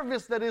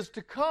harvest that is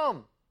to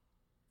come.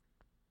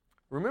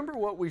 Remember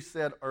what we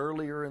said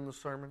earlier in the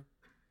sermon?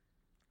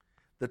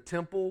 The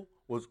temple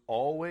was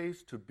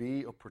always to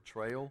be a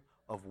portrayal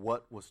of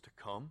what was to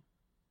come.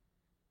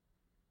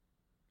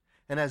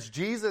 And as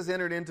Jesus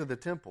entered into the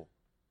temple,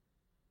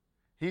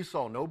 he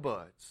saw no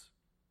buds.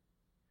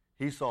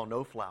 He saw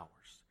no flowers.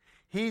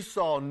 He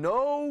saw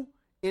no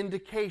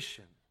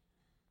indication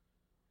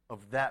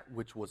of that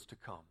which was to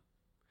come.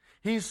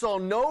 He saw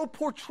no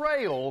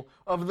portrayal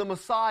of the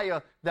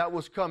Messiah that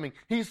was coming.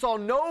 He saw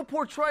no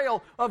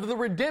portrayal of the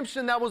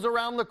redemption that was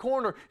around the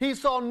corner. He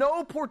saw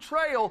no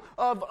portrayal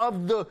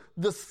of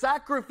the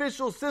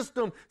sacrificial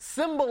system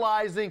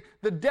symbolizing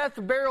the death,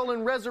 burial,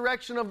 and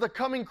resurrection of the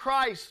coming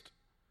Christ.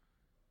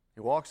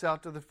 He walks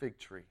out to the fig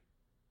tree.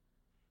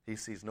 He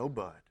sees no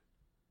bud.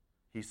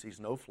 He sees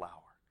no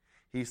flower.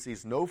 He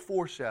sees no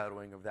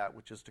foreshadowing of that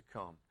which is to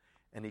come.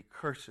 And he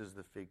curses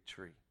the fig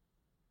tree.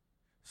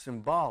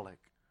 Symbolic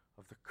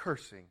of the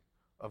cursing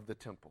of the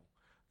temple.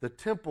 The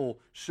temple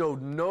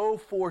showed no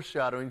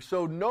foreshadowing,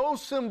 showed no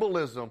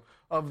symbolism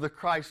of the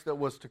Christ that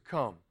was to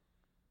come.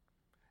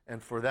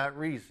 And for that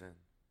reason,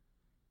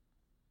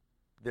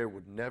 there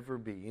would never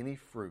be any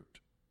fruit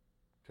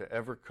to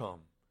ever come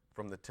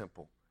from the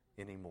temple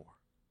anymore.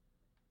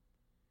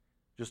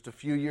 Just a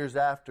few years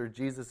after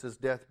Jesus'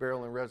 death,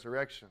 burial, and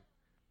resurrection,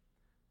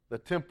 the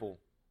temple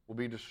will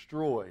be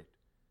destroyed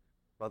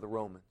by the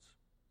Romans,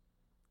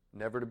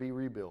 never to be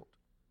rebuilt.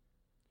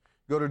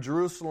 Go to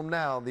Jerusalem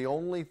now, the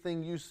only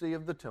thing you see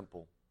of the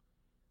temple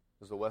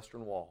is the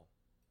Western Wall.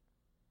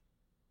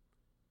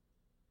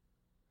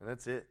 And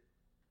that's it.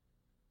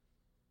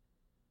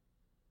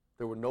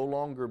 There would no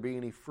longer be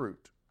any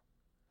fruit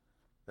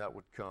that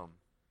would come.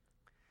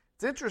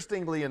 It's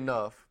interestingly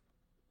enough,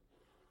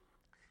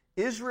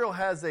 Israel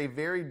has a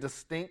very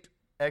distinct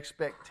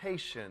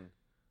expectation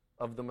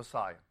of the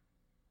Messiah.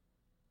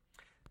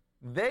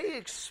 They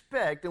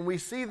expect, and we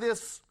see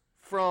this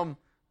from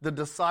the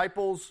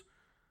disciples.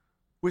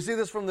 We see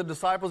this from the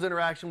disciples'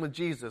 interaction with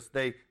Jesus.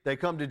 They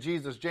come to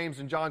Jesus. James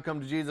and John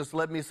come to Jesus.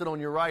 Let me sit on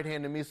your right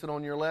hand and me sit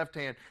on your left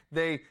hand.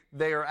 They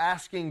are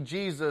asking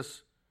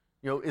Jesus,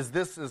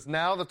 is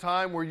now the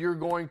time where you're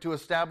going to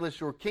establish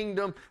your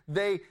kingdom?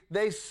 They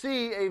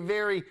see a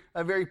very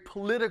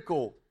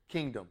political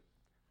kingdom.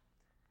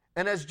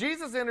 And as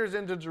Jesus enters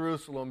into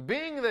Jerusalem,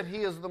 being that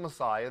he is the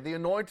Messiah, the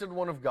anointed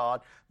one of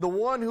God, the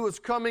one who is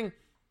coming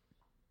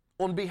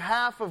on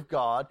behalf of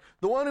God,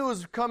 the one who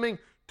is coming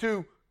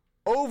to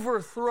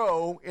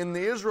overthrow, in the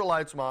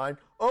Israelites' mind,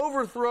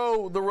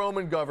 overthrow the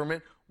Roman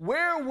government,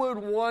 where would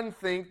one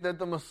think that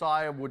the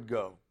Messiah would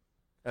go?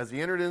 As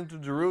he entered into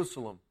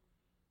Jerusalem,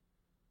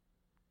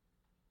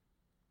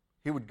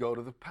 he would go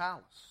to the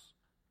palace.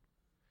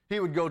 He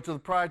would go to the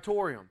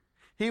praetorium.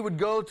 He would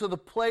go to the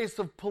place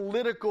of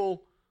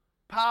political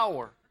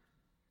power.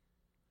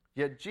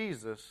 Yet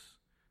Jesus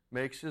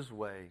makes his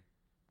way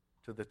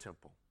to the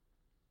temple,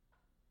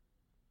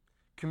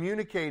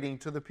 communicating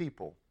to the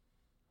people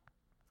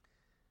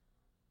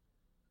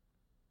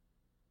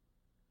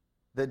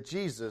that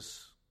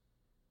Jesus,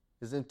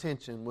 his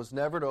intention was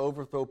never to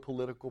overthrow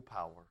political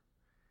power.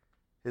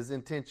 His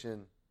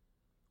intention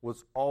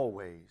was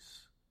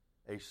always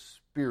a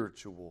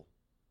spiritual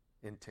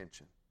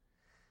intention.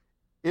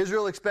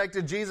 Israel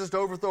expected Jesus to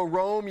overthrow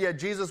Rome, yet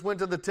Jesus went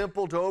to the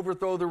temple to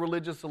overthrow the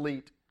religious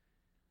elite.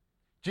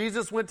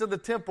 Jesus went to the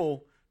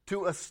temple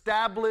to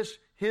establish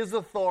his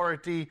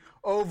authority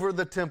over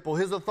the temple,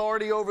 his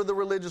authority over the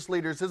religious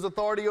leaders, his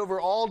authority over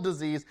all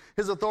disease,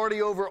 his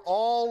authority over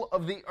all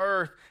of the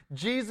earth.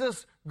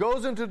 Jesus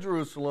goes into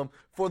Jerusalem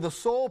for the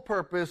sole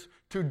purpose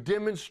to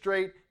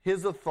demonstrate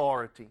his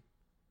authority.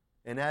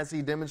 And as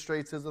he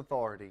demonstrates his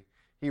authority,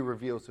 he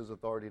reveals his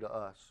authority to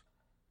us.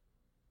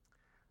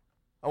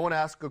 I want to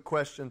ask a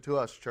question to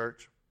us,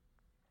 church.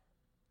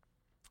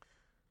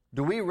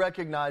 Do we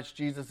recognize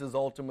Jesus'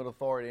 ultimate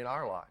authority in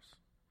our lives?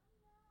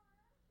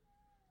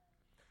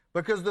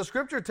 Because the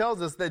Scripture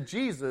tells us that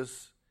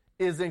Jesus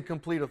is in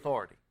complete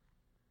authority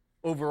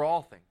over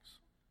all things.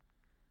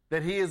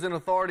 That he is in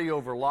authority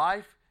over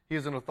life. He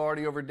is in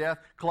authority over death.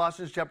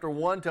 Colossians chapter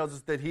 1 tells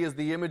us that he is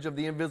the image of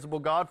the invisible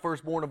God,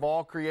 firstborn of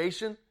all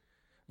creation.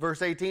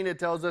 Verse 18, it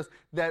tells us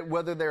that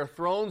whether they're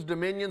thrones,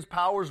 dominions,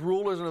 powers,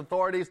 rulers, and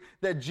authorities,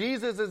 that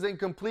Jesus is in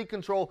complete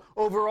control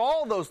over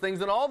all those things,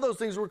 and all those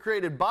things were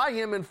created by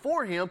him and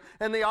for him,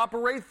 and they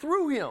operate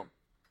through him.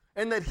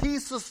 And that he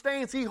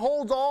sustains, he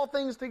holds all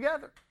things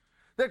together.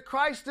 That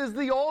Christ is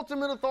the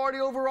ultimate authority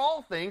over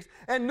all things.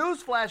 And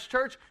newsflash,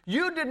 church,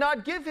 you did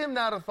not give him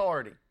that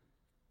authority.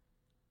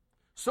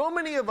 So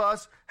many of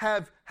us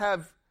have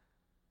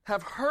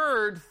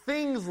heard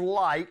things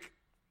like,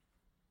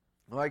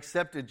 I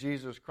accepted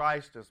Jesus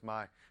Christ as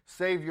my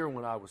Savior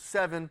when I was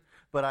 7,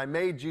 but I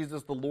made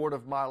Jesus the Lord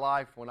of my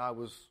life when I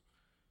was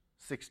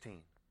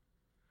 16.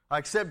 I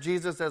accept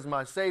Jesus as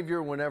my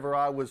Savior whenever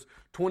I was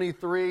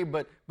 23,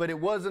 but it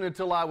wasn't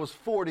until I was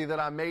 40 that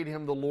I made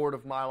him the Lord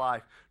of my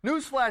life.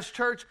 Newsflash,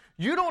 church,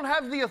 you don't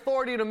have the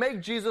authority to make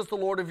Jesus the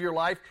Lord of your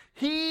life.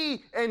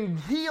 He and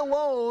he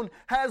alone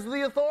has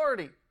the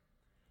authority.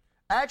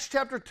 Acts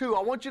chapter 2,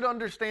 I want you to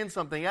understand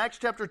something. Acts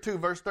chapter 2,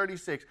 verse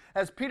 36.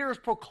 As Peter is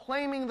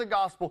proclaiming the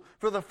gospel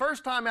for the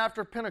first time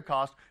after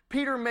Pentecost,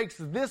 Peter makes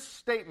this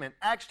statement.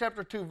 Acts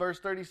chapter 2, verse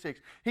 36.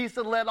 He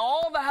said, "Let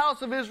all the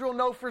house of Israel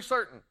know for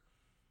certain."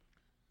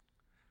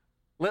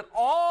 Let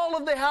all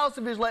of the house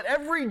of Israel, let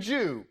every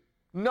Jew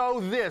know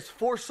this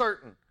for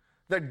certain,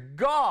 that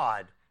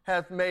God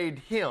hath made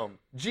him,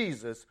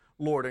 Jesus,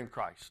 Lord and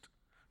Christ.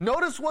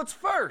 Notice what's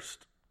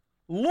first.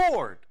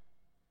 Lord.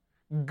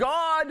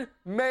 God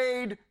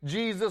made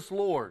Jesus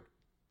Lord.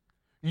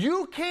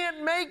 You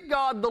can't make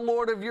God the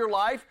Lord of your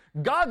life.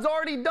 God's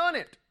already done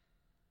it.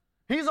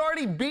 He's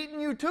already beaten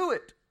you to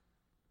it.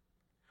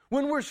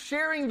 When we're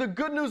sharing the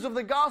good news of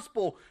the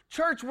gospel,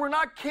 church, we're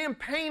not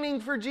campaigning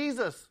for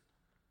Jesus.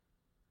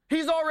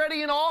 He's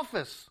already in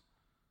office.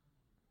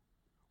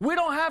 We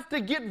don't have to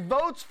get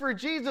votes for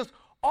Jesus.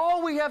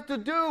 All we have to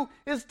do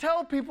is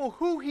tell people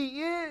who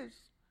he is.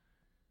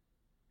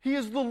 He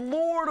is the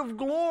Lord of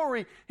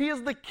glory. He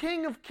is the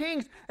King of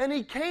kings. And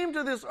He came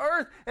to this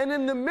earth, and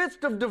in the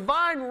midst of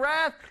divine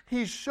wrath,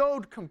 He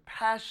showed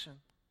compassion.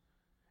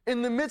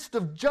 In the midst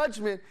of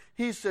judgment,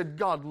 He said,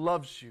 God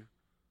loves you.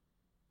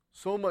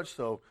 So much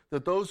so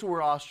that those who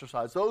were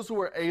ostracized, those who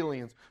were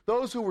aliens,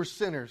 those who were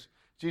sinners,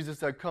 Jesus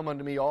said, come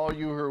unto me, all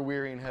you who are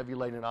weary and heavy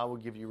laden, and I will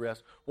give you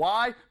rest.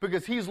 Why?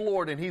 Because He's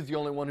Lord, and He's the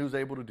only one who's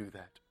able to do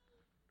that.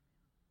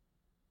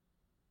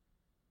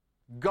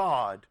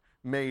 God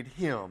made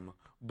Him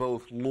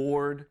both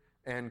Lord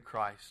and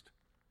Christ.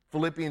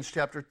 Philippians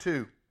chapter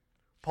 2.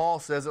 Paul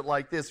says it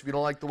like this. If you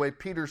don't like the way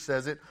Peter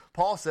says it,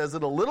 Paul says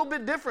it a little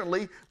bit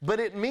differently, but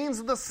it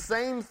means the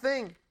same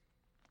thing.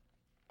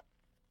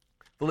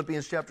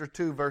 Philippians chapter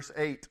 2, verse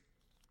 8.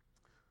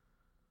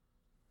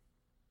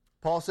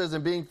 Paul says,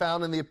 and being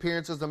found in the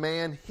appearance as a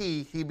man,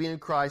 he being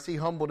Christ, He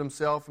humbled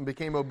Himself and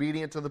became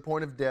obedient to the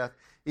point of death,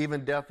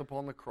 even death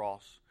upon the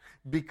cross.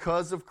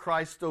 Because of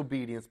Christ's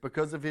obedience,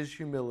 because of His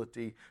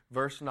humility,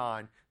 verse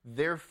 9,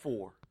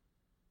 therefore,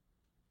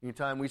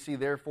 anytime we see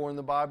therefore in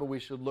the Bible, we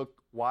should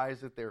look, why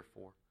is it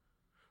therefore?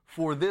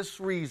 For this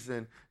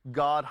reason,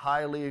 God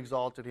highly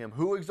exalted Him.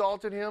 Who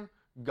exalted Him?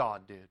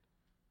 God did.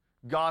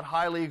 God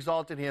highly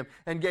exalted Him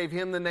and gave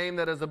Him the name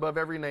that is above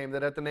every name,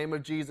 that at the name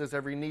of Jesus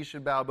every knee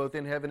should bow, both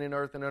in heaven and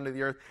earth and under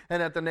the earth,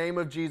 and at the name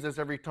of Jesus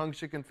every tongue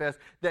should confess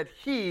that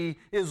He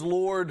is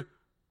Lord,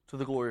 to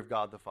the glory of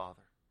God the Father.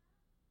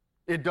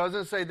 It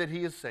doesn't say that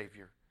He is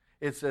Savior.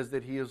 It says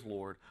that He is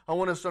Lord. I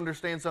want us to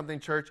understand something,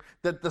 church,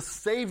 that the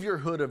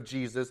Saviorhood of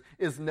Jesus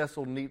is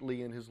nestled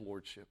neatly in His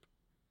Lordship.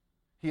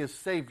 He is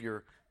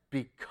Savior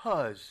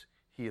because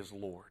He is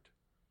Lord,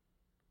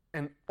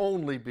 and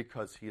only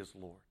because He is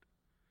Lord.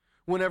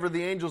 Whenever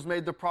the angels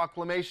made the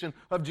proclamation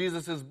of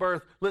Jesus'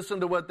 birth,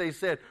 listen to what they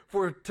said.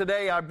 For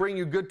today I bring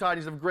you good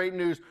tidings of great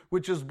news,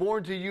 which is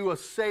born to you a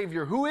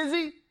Savior. Who is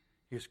He?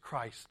 He is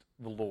Christ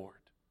the Lord.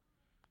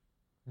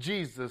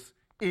 Jesus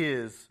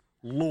is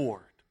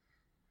Lord.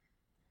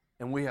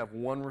 And we have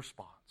one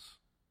response.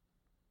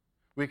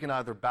 We can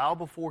either bow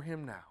before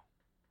Him now,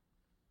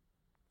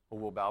 or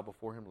we'll bow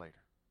before Him later.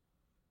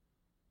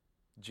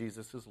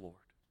 Jesus is Lord.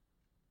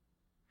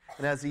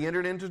 And as He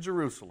entered into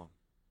Jerusalem,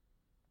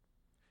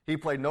 He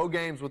played no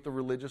games with the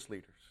religious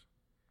leaders.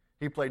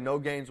 He played no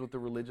games with the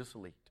religious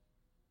elite.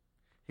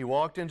 He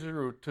walked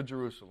into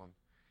Jerusalem.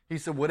 He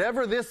said,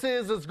 whatever this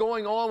is that's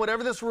going on,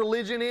 whatever this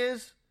religion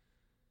is,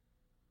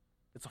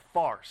 it's a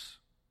farce.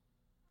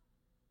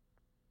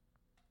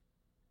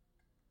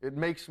 It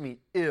makes me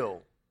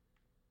ill.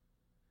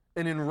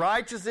 And in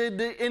righteous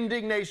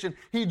indignation,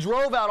 He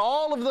drove out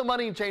all of the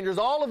money changers,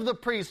 all of the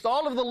priests,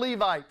 all of the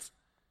Levites.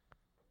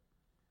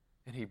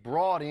 And He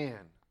brought in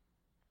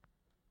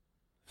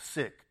the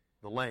sick,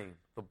 the lame,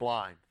 the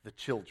blind, the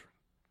children.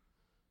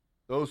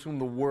 Those whom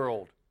the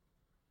world,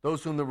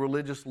 those whom the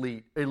religious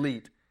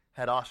elite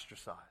had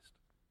ostracized.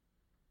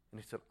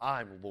 And He said,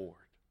 I'm Lord,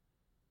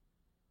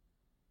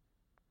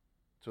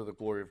 to the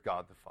glory of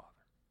God the Father.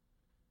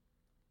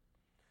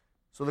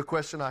 So the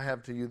question I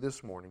have to you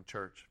this morning,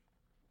 church,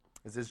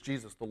 is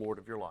Jesus the Lord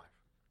of your life?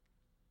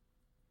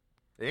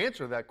 The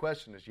answer to that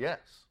question is yes.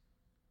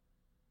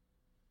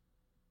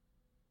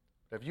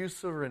 Have you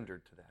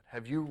surrendered to that?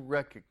 Have you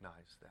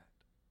recognized that?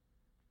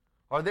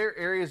 Are there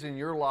areas in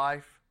your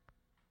life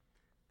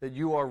that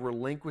you are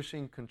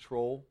relinquishing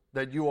control,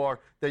 that you are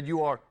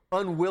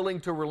unwilling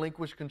to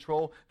relinquish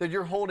control, that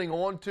you're holding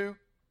on to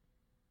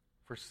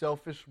for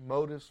selfish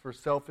motives, for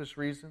selfish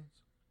reasons?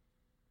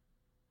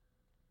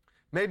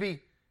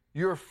 Maybe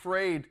you're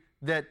afraid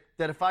that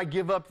if I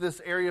give up this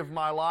area of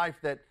my life,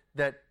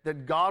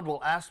 that God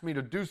will ask me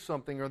to do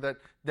something, or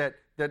that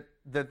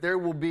there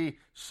will be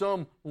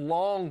some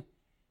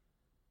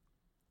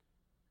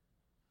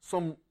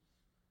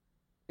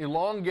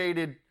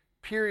elongated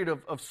period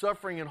of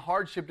suffering and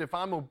hardship if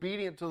I'm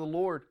obedient to the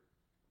Lord.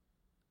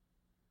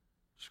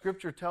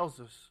 Scripture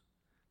tells us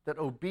that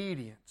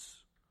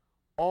obedience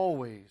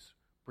always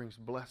brings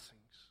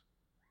blessings,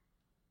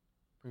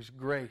 brings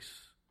grace,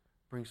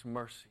 brings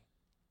mercy.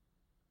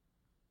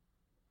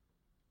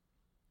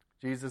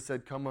 Jesus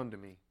said, come unto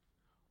me,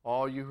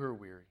 all you who are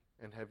weary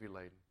and heavy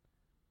laden,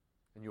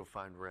 and you'll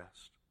find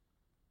rest.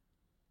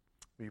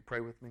 Will you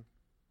pray with me?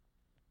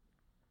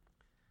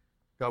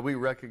 God, we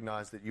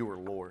recognize that you are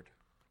Lord.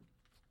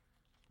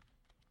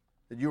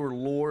 That you are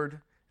Lord,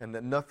 and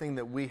that nothing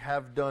that we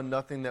have done,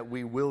 nothing that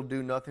we will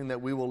do, nothing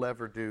that we will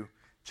ever do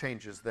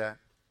changes that.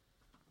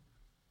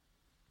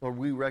 Lord,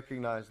 we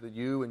recognize that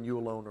you and you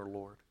alone are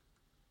Lord.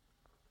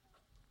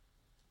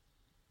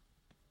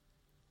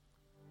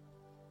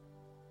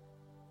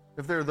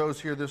 If there are those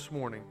here this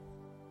morning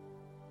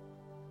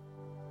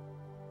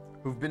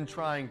who've been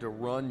trying to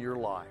run your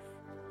life,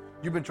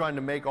 you've been trying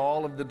to make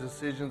all of the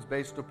decisions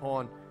based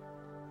upon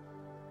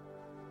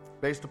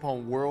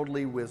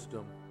worldly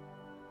wisdom,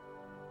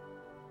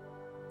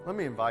 let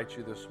me invite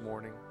you this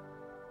morning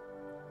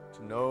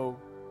to know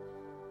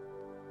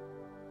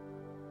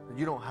that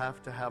you don't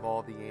have to have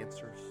all the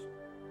answers.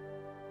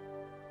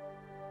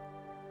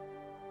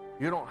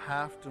 You don't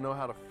have to know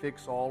how to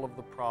fix all of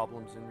the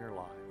problems in your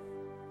life.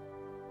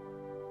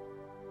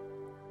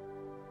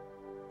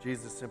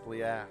 Jesus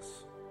simply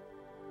asks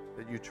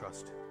that you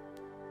trust Him,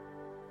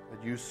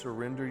 that you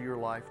surrender your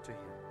life to Him.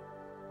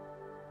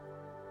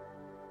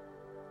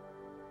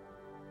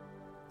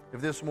 If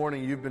this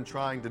morning you've been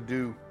trying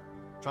to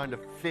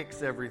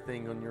fix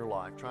everything in your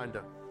life, trying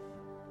to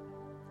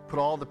put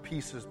all the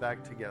pieces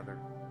back together,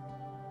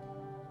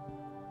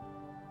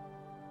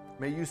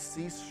 may you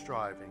cease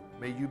striving.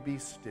 May you be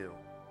still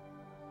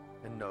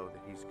and know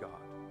that He's God.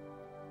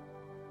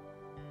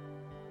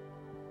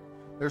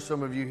 There's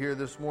some of you here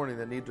this morning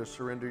that need to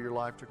surrender your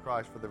life to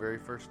Christ for the very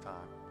first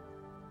time.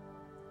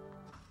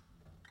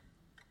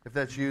 If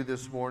that's you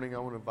this morning, I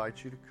want to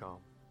invite you to come.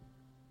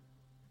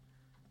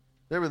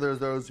 There are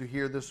those who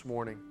here this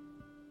morning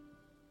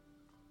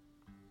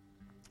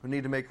who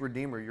need to make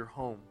Redeemer your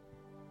home.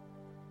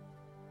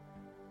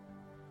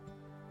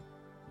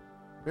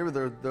 Maybe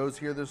there are those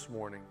here this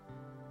morning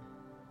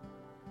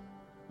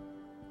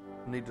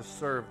who need to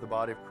serve the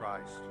body of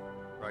Christ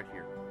right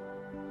here.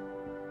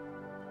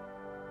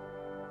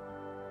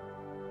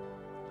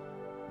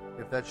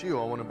 If that's you,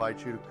 I want to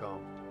invite you to come.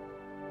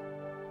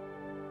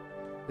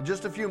 In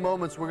just a few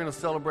moments, we're going to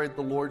celebrate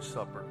the Lord's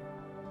Supper.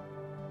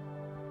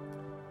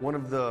 One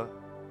of the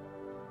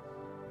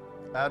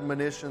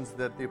admonitions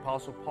that the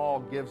Apostle Paul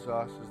gives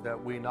us is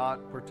that we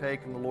not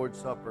partake in the Lord's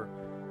Supper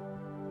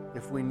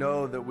if we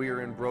know that we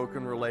are in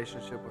broken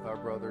relationship with our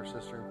brother or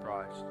sister in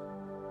Christ.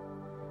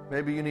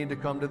 Maybe you need to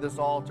come to this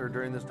altar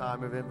during this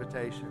time of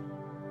invitation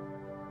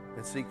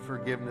and seek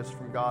forgiveness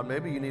from God.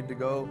 Maybe you need to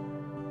go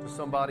to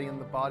somebody in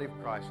the body of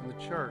Christ, in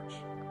the church,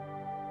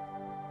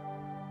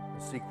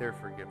 and seek their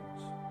forgiveness.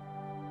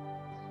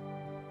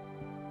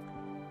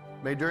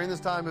 May during this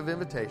time of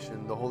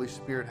invitation, the Holy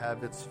Spirit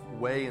have its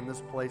way in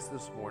this place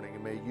this morning,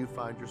 and may you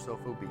find yourself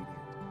obedient.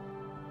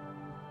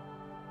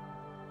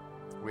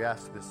 We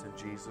ask this in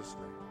Jesus'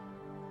 name.